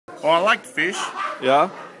Oh, I like to fish. Yeah?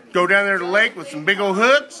 Go down there to the lake with some big old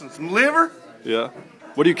hooks and some liver. Yeah.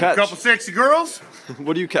 What do you catch? A couple sexy girls.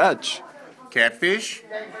 What do you catch? Catfish.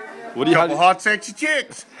 What do you? Couple hot sexy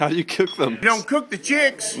chicks. How do you cook them? You don't cook the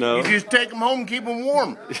chicks. No. You just take them home and keep them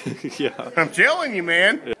warm. Yeah. I'm telling you,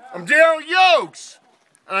 man. Yeah. I'm Daryl Yokes.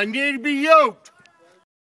 I need to be yoked.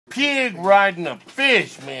 Pig riding a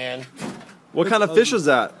fish, man. What kind of fish is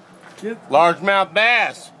that? Largemouth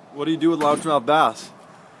bass. What do you do with largemouth bass?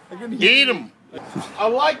 Eat them. I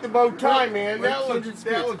like the bow tie, man. That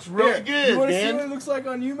looks really good, you want to man. see what it looks like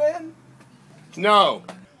on you, man? No.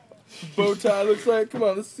 Bow tie looks like. Come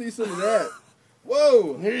on, let's see some of that.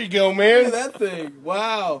 Whoa! Here you go, man. Look at that thing.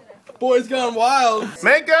 Wow. Boy's gone wild.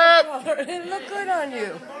 Makeup. It look good on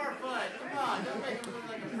you.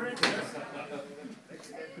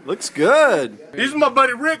 Looks good. This is my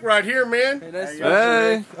buddy Rick right here, man. Hey, nice to meet you,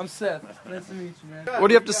 Hey. Rick. I'm Seth. Nice to meet you, man. What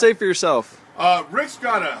do you have to say for yourself? Rick's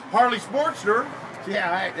got a Harley Sportster.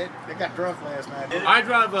 Yeah, they got drunk last night. I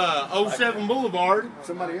drive a 07 Boulevard.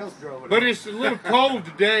 Somebody else drove it. But it's a little cold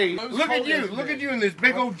today. Look at you. Look at you in this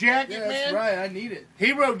big old jacket, Yeah, man. that's right. I need it.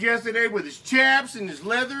 He rode yesterday with his chaps and his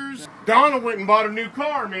leathers. Donna went and bought a new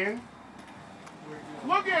car, man.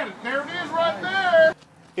 Look at it. There it is right there.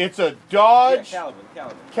 It's a Dodge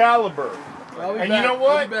Caliber. I'll be And back. you know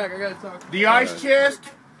what? I'll be back. I gotta talk to The you. ice chest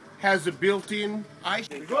has a built-in ice.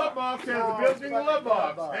 The glove box has a built-in glove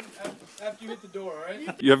box. After you hit the door, all right?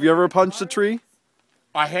 Have you ever punched a tree?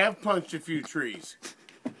 I have punched a few trees.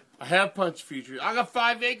 I got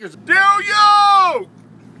 5 acres. Daryl Yoke!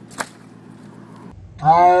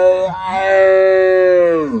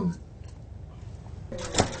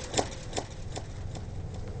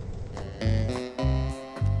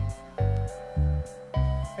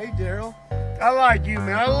 Hey, Daryl. I like you,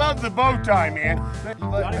 man. I love the bow tie, man.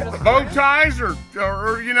 Bow ties or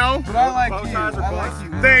you know. But I like you. I like you.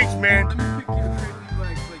 Thanks, man. Let me pick you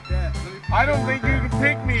up like that. Let me pick I don't think you can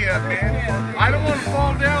pick me up, man. I don't want to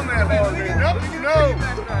fall down that hard, man.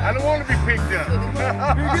 No. I don't want to be picked up.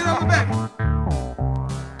 you. Get on the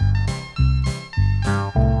back.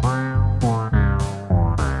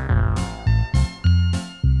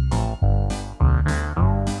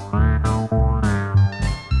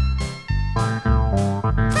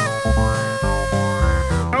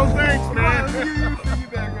 No thanks, man. You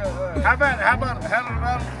back up. How about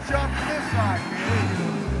shop to this side, man?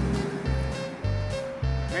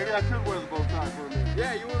 Maybe I could wear the bow tie for a minute.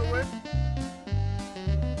 Yeah, you want to win?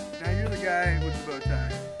 Now you're the guy with the bow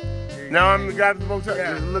tie. Now I'm the guy with the bow tie.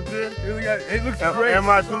 Yeah. Does it look good? You're the guy. It looks great. Am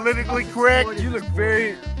I politically correct? You look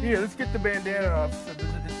very. Here, let's get the bandana off. So this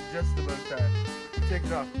is just the bow tie. Take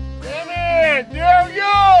it off. Come in, Daryl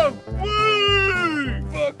Yoke! Woo!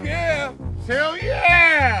 Fuck yeah! Hell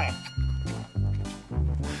yeah!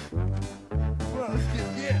 Come on, let's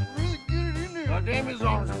really get it in there. God damn, his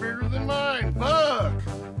arms are bigger than mine. Fuck!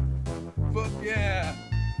 Fuck yeah!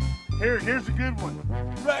 Here's a good one.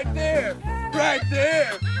 Right there! Right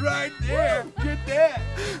there! Right there! Get that!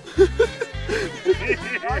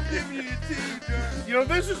 I'll give you a two, You know,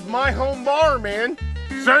 this is my home bar, man.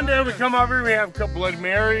 Sunday we come up here, we have a couple Bloody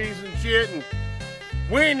Marys and shit, and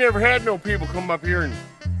we ain't never had no people come up here and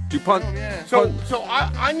Do you punch? Yeah. so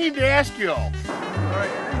I need to ask y'all.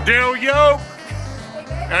 Daryl Yoke,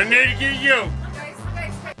 I need to get yoked.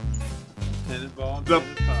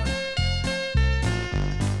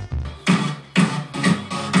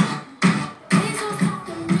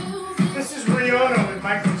 This is Rihanna with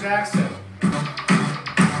Michael Jackson.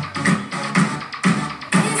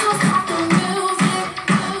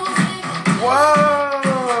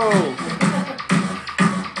 Whoa!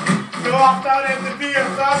 Go off out at the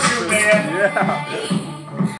BMW, man. Yeah.